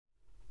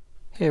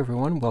Hey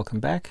everyone, welcome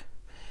back.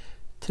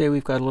 Today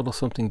we've got a little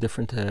something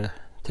different to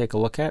take a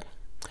look at.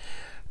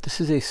 This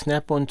is a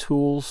Snap-on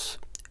Tools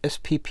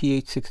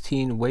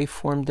SPP816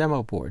 Waveform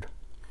demo board.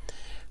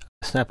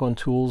 Snap-on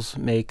Tools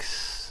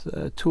makes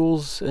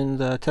tools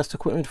and test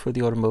equipment for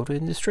the automotive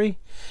industry,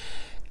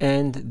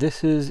 and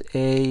this is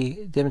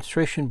a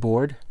demonstration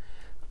board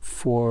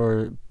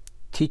for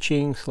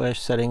teaching /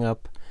 setting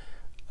up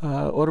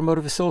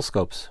automotive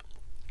oscilloscopes.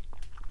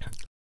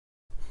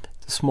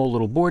 It's a small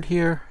little board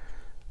here.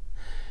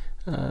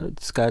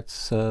 It's got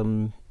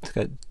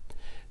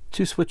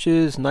two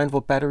switches,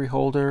 9-volt battery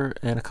holder,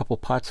 and a couple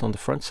pots on the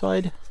front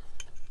side.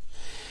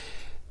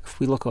 If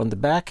we look on the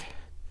back,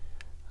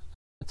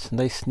 it's a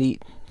nice,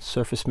 neat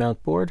surface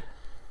mount board.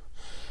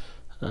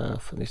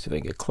 Let me see if I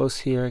can get close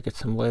here, get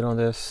some light on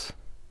this.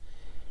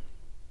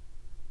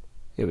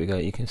 Here we go.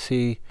 You can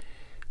see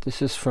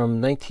this is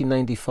from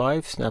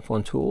 1995,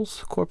 Snap-on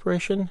Tools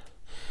Corporation.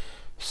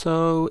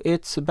 So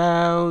it's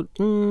about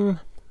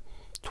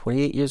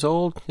 28 years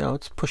old. No,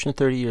 it's pushing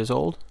 30 years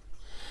old.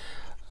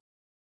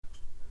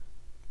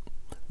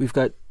 We've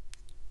got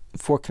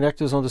 4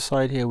 connectors on the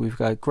side here. We've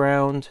got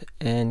ground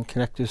and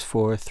connectors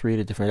for 3 of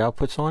the different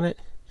outputs on it.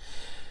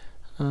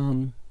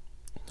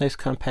 Nice,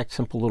 compact,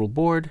 simple little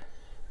board.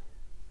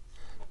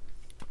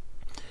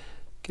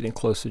 Getting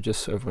closer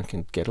just so everyone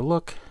can get a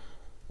look.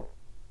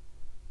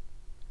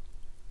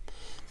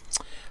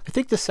 I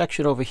think this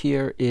section over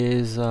here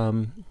is,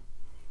 I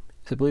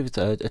believe it's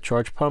a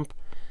charge pump.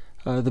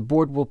 The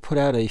board will put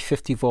out a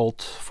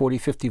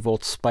 40-50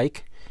 volt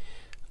spike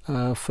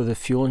for the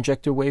fuel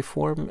injector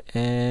waveform,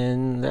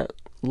 and that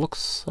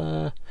looks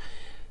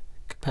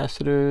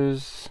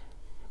capacitors,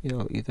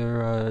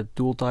 either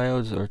dual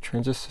diodes or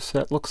transistors. So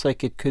that looks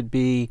like it could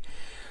be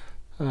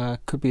a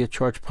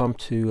charge pump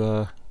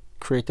to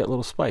create that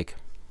little spike.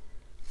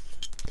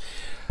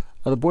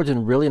 The board's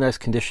in really nice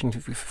condition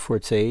for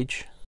its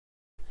age.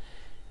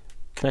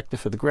 Connector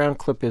for the ground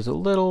clip is a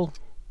little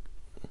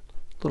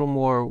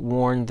more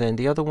worn than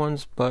the other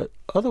ones, but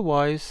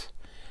otherwise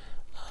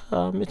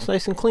it's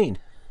nice and clean.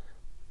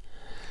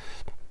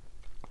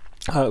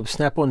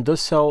 Snap-on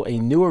does sell a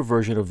newer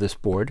version of this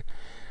board.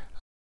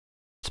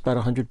 It's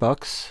about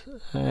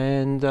 $100,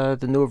 and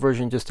the newer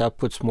version just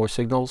outputs more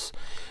signals.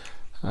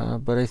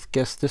 But I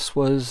guess this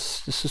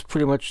is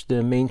pretty much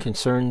the main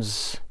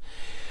concerns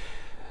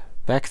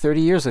back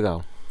 30 years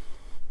ago.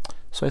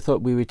 So I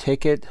thought we would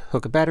take it,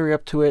 hook a battery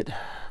up to it,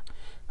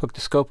 hook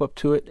the scope up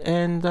to it,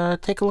 and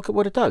take a look at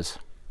what it does.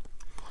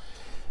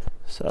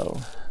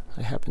 So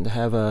I happen to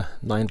have a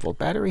 9-volt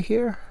battery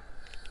here.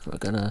 We're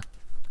gonna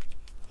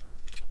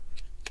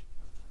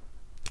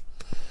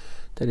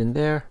that in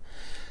there.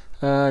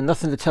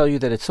 Nothing to tell you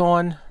that it's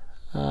on,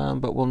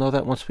 but we'll know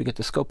that once we get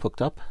the scope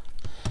hooked up.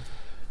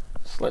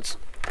 So let's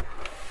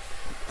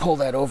pull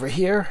that over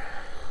here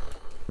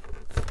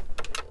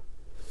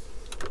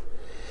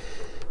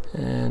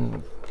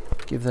and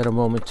give that a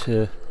moment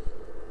to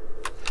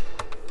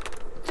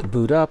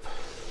boot up.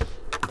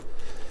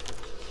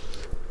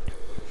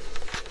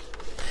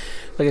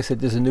 Like I said,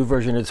 there's a new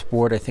version of this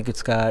board. I think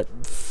it's got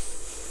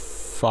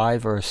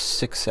 5 or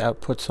 6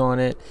 outputs on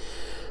it.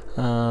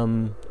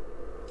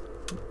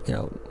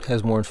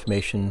 Has more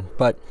information,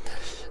 but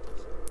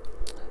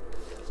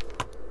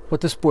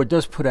what this board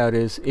does put out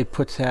is it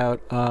puts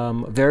out a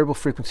variable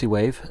frequency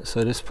wave.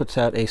 So this puts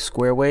out a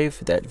square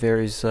wave that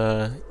varies.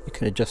 You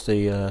can adjust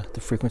the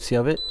frequency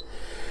of it.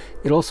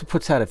 It also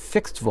puts out a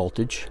fixed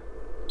voltage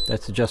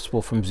that's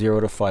adjustable from 0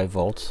 to 5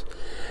 volts,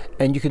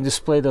 and you can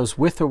display those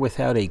with or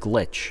without a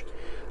glitch.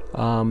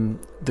 The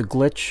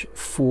glitch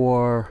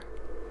for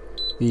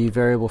the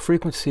variable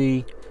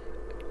frequency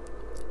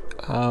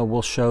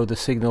will show the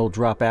signal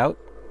drop out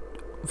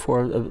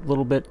for a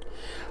little bit.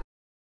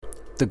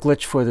 The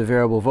glitch for the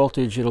variable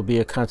voltage, it'll be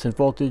a constant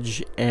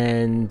voltage,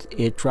 and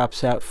it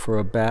drops out for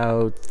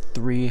about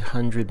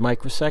 300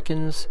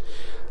 microseconds.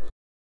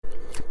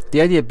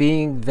 The idea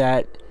being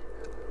that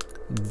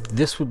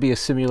this would be a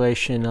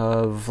simulation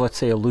of, let's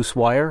say, a loose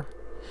wire.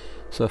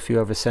 So if you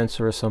have a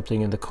sensor or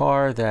something in the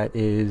car that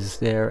is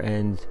there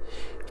and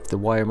the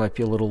wire might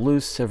be a little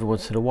loose, every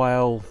once in a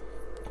while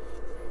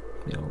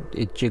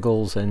it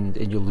jiggles and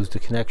you'll lose the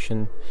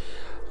connection.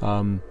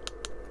 Same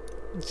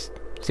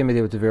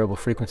idea with the variable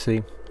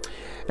frequency.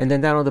 And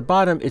then down on the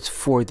bottom, it's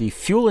for the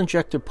fuel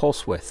injector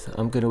pulse width.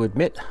 I'm going to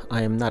admit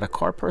I am not a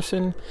car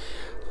person.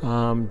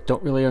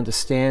 Don't really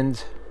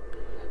understand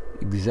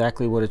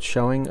exactly what it's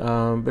showing,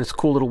 but it's a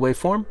cool little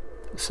waveform.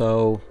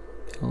 So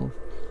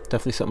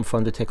definitely something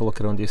fun to take a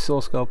look at on the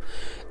oscilloscope.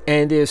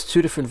 And there's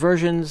 2 different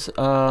versions,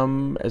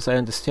 as I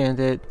understand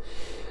it.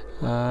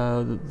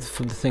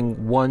 From the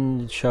thing,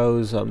 one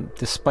shows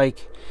the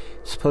spike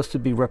is supposed to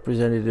be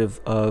representative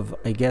of,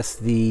 I guess,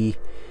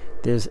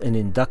 there's an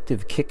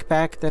inductive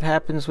kickback that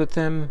happens with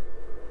them.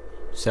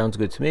 Sounds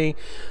good to me.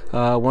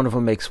 One of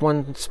them makes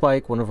 1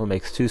 spike, one of them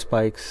makes 2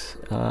 spikes,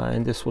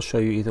 and this will show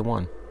you either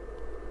one.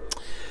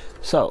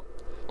 So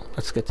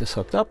let's get this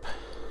hooked up.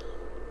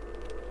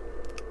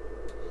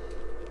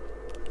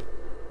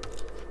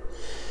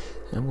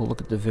 And we'll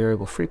look at the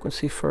variable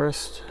frequency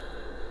first.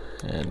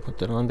 and put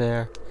that on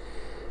there.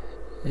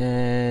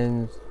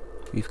 And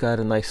we've got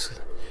a nice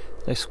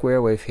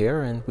square wave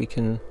here, and we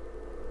can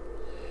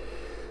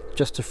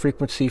adjust the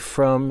frequency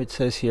from, it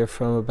says here,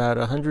 from about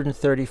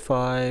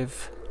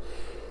 135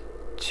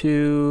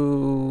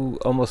 to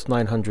almost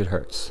 900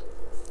 hertz.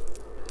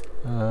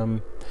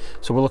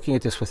 So we're looking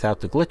at this without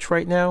the glitch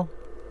right now.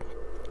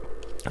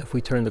 If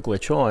we turn the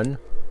glitch on,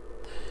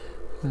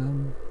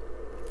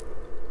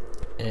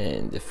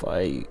 and if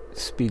I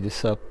speed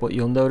this up, what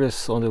you'll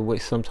notice on the way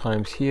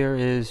sometimes here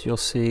is you'll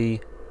see,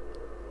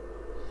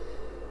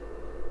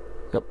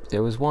 yep,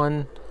 there was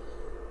one.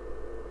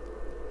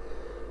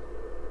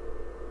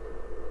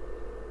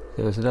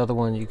 There was another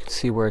one. You can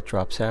see where it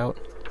drops out.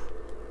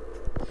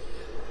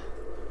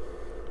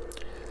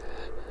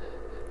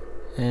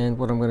 And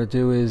what I'm going to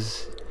do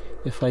is,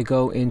 if I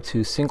go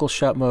into single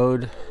shot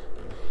mode,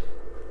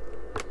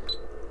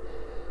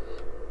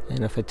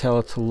 and if I tell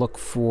it to look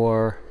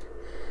for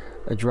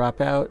a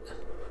dropout,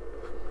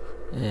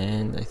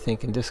 and I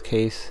think in this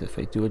case, if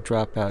I do a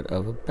dropout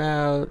of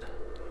about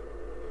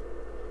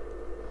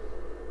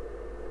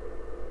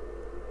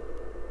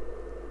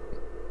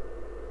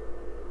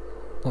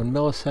 1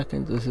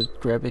 millisecond, does it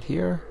grab it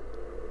here?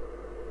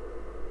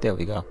 There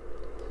we go.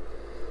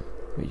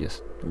 Let me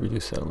just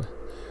reduce that.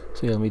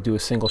 So yeah, let me do a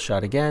single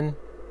shot again,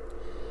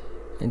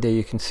 and there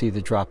you can see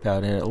the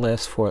dropout, and it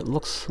lasts for, it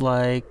looks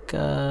like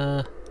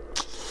 1,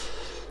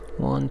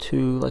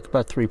 2, like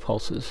about 3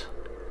 pulses.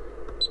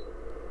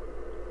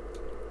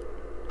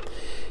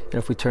 And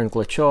if we turn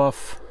glitch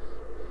off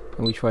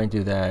and we try and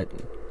do that,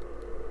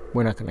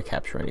 we're not going to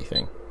capture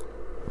anything.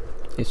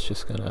 It's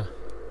just going to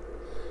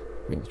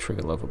bring the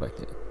trigger level back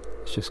to,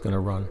 it's just going to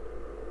run.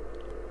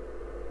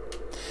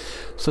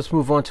 So let's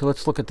move on to,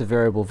 let's look at the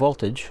variable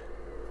voltage.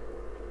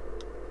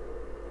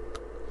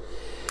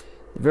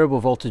 The variable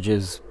voltage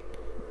is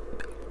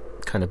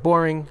kind of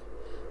boring.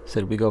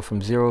 So we go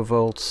from 0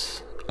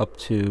 volts up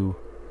to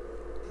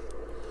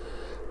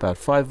about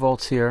 5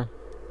 volts here.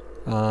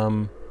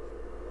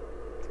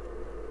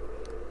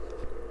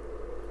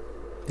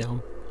 You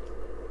know,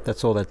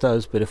 that's all that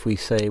does. But if we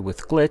say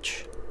with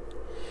glitch,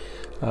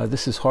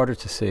 this is harder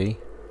to see.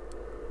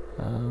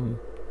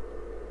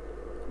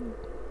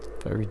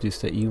 If I reduce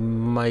that, you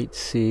might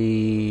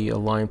see a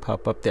line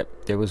pop up.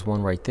 Yep, there was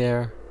one right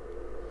there.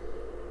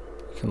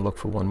 You can look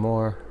for one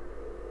more.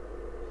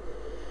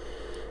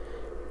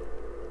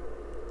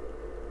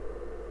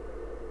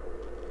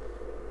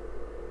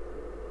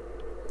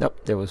 Nope,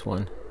 there was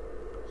one.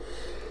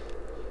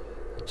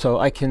 So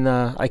I can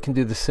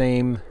do the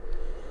same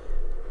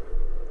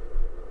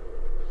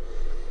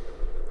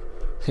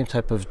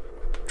type of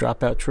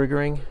dropout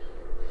triggering,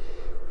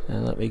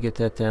 and let me get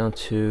that down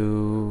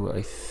to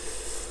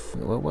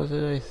what was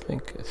it? I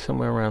think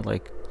somewhere around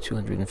like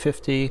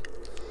 250.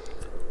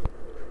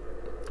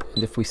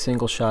 And if we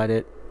single shot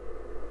it,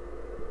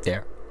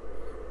 there,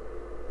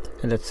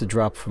 and that's the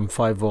drop from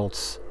 5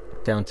 volts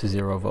down to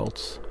 0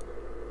 volts.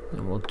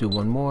 And we'll do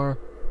one more.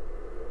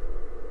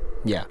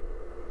 Yeah.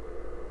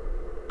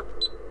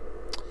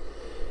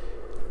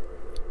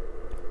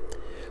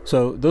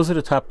 So those are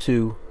the top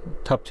two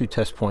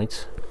test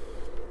points.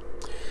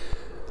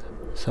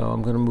 So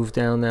I'm going to move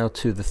down now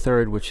to the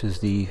third, which is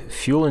the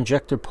fuel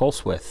injector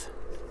pulse width.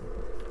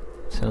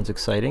 Sounds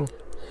exciting.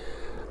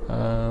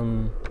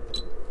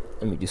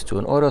 Let me just do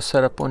an auto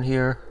setup on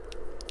here.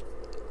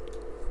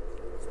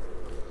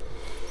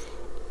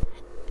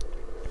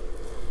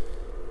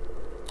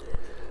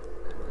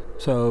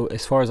 So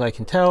as far as I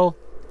can tell,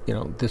 you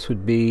know, this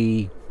would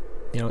be,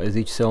 you know, as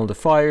each cylinder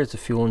fires, the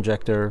fuel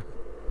injector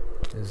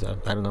is, I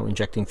don't know,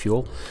 injecting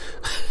fuel.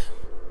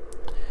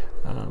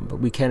 But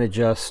we can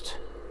adjust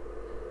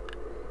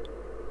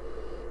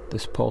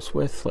this pulse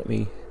width. Let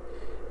me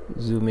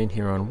zoom in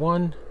here on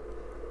 1.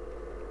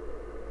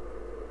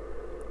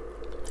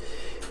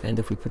 And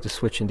if we put the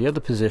switch in the other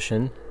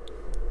position,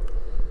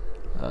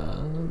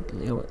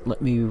 you know what,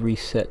 let me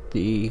reset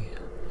the,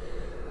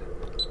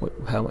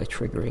 how am I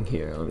triggering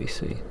here? Let me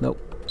see. Nope.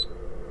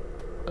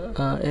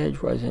 Edge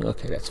rising.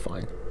 Okay, that's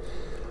fine.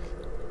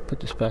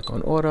 Put this back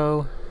on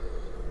auto.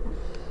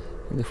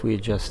 And if we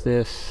adjust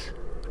this,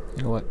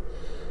 you know what?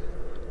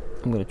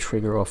 I'm going to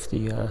trigger off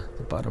the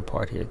bottom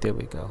part here. There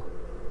we go.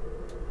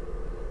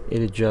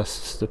 It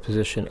adjusts the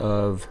position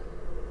of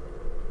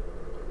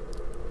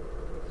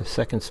the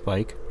second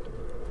spike.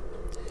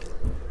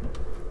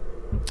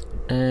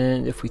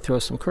 And if we throw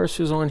some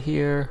cursors on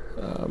here,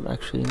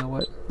 actually, you know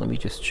what? Let me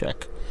just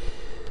check.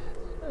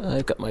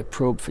 I've got my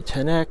probe for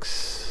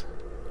 10x.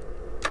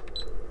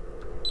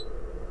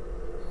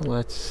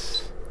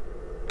 Let's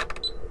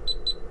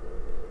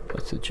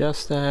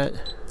adjust that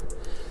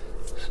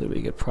so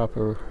we get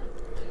proper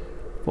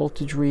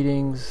voltage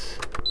readings.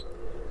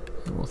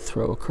 And we'll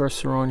throw a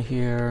cursor on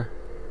here.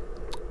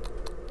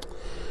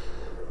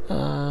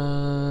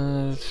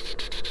 No,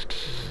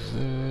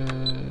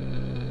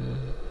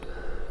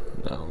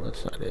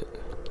 that's not it.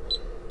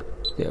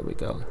 There we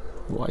go.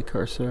 Y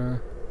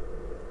cursor.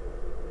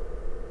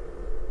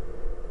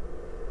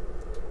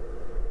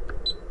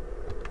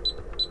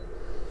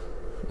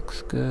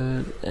 Looks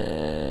good,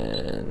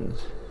 and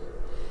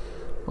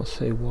I'll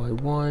say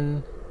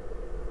Y1.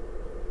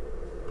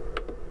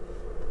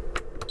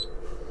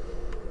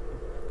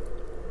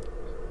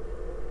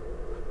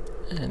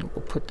 And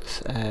we'll put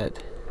this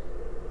at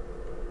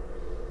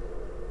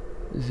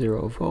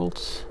 0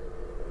 volts.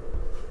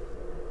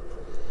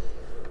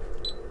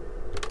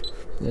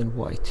 Then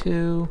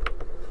Y2.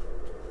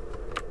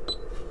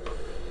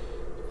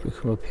 If we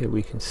come up here,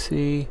 we can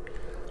see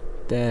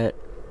that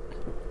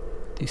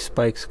these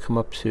spikes come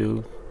up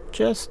to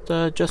just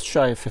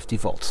shy of 50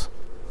 volts.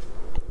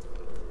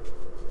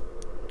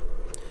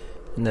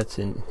 And that's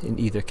in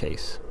either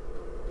case.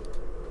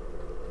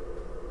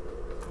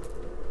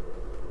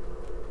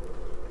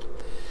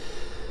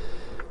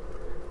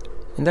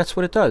 And that's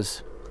what it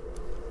does.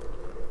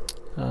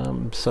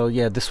 So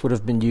yeah, this would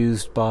have been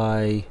used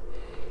by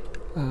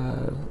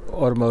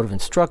automotive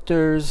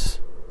instructors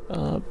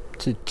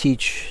to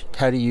teach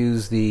how to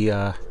use the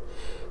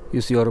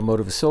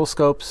automotive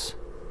oscilloscopes.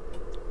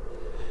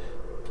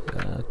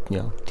 You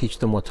know, teach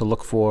them what to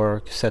look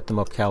for, set them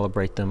up,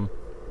 calibrate them.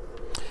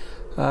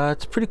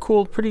 It's pretty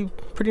cool, pretty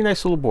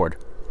nice little board.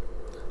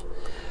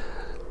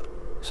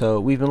 So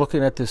we've been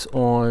looking at this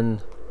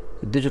on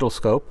the digital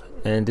scope,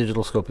 and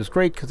digital scope is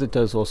great because it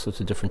does all sorts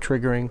of different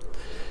triggering.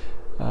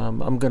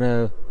 I'm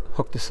gonna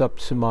hook this up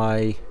to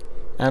my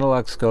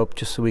analog scope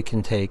just so we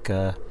can take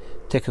a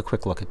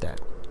quick look at that.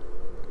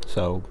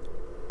 So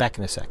back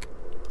in a sec.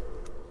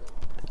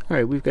 All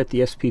right, we've got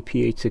the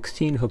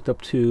SPP816 hooked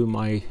up to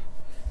my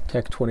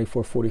Tech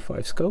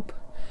 2445 scope.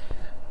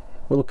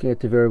 We're looking at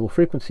the variable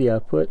frequency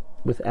output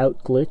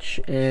without glitch,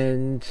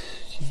 and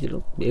you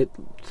know,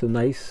 it's a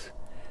nice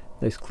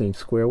clean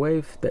square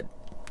wave that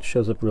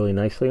shows up really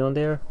nicely on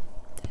there.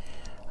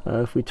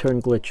 If we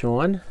turn glitch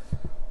on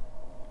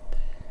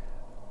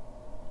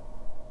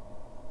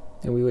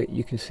and we wait,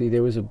 you can see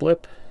there was a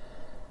blip.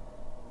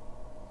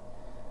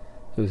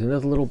 There was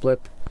another little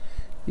blip.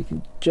 You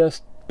can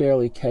just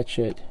barely catch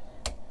it.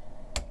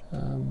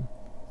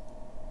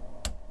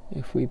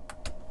 If we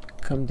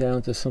come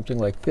down to something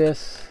like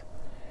this,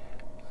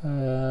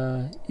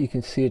 you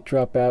can see it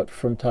drop out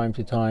from time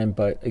to time,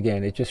 but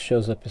again, it just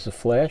shows up as a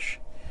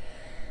flash.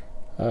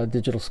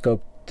 Digital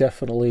scope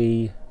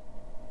definitely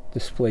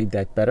displayed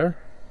that better.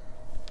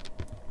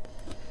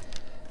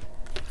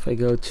 If I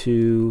go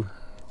to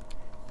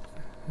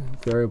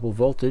variable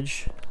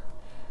voltage,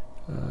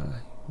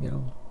 you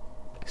know,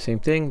 same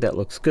thing, that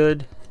looks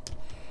good.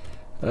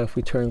 If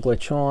we turn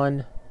glitch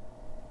on,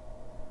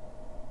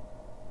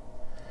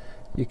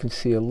 you can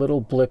see a little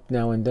blip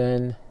now and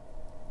then.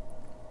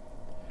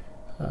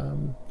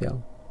 You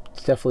know,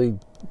 it's definitely,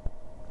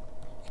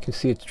 you can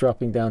see it's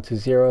dropping down to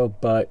 0,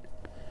 but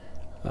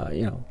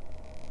you know,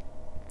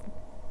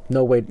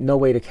 no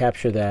way to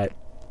capture that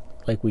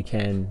like we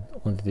can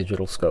on the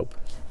digital scope.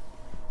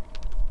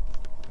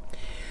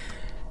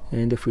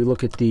 And if we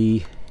look at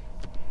the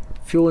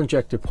fuel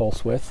injector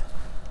pulse width,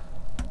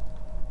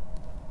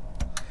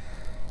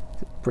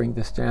 bring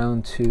this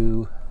down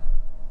to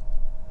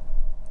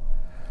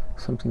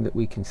something that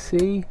we can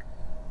see.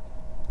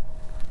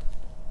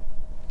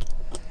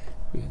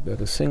 We can go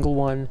to single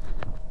one.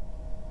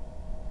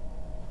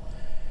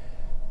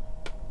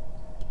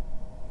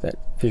 That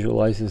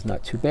visualizes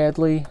not too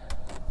badly.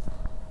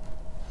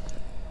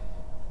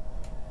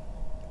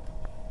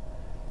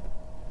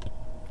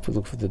 If we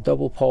look for the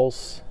double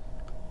pulse,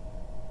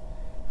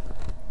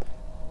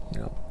 you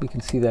know, we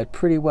can see that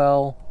pretty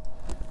well.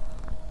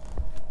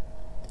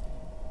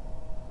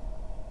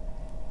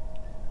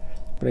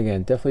 But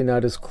again, definitely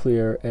not as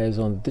clear as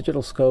on the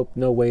digital scope.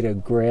 No way to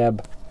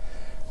grab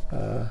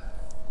a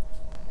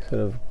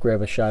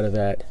shot of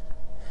that.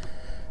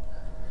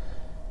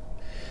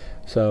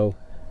 So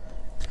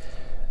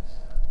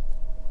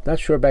not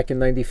sure back in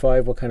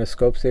 '95 what kind of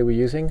scopes they were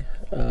using.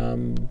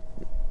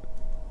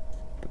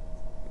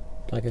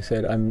 Like I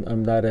said,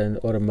 I'm not an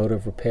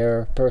automotive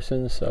repair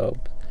person, so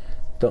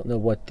don't know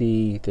what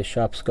the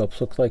shop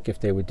scopes look like, if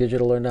they were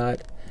digital or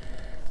not.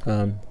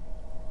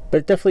 But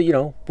it definitely, you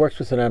know, works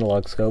with an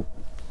analog scope,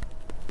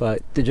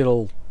 but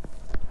digital,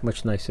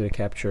 much nicer to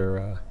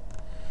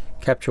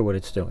capture what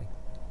it's doing.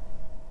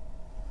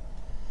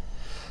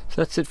 So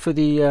that's it for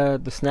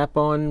the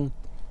Snap-on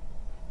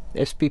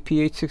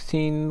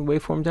SPP816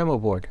 Waveform demo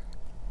board.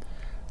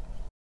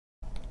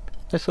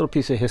 Nice little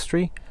piece of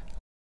history.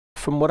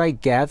 From what I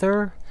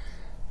gather,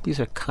 these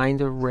are kind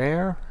of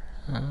rare.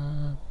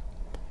 I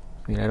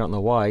mean, I don't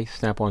know why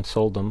Snap-on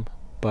sold them,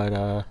 but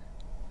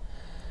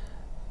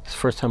it's the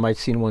first time I'd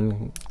seen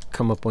one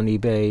come up on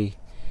eBay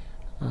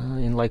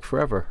in like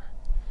forever.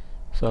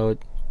 So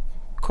it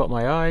caught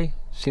my eye.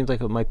 Seems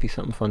like it might be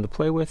something fun to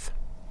play with.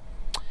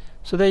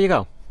 So there you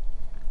go.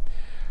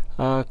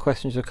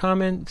 Questions or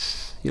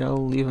comments, you know,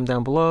 leave them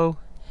down below.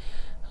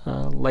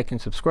 Like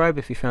and subscribe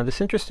if you found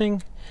this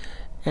interesting.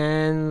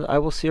 And I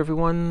will see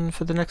everyone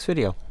for the next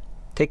video.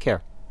 Take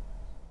care.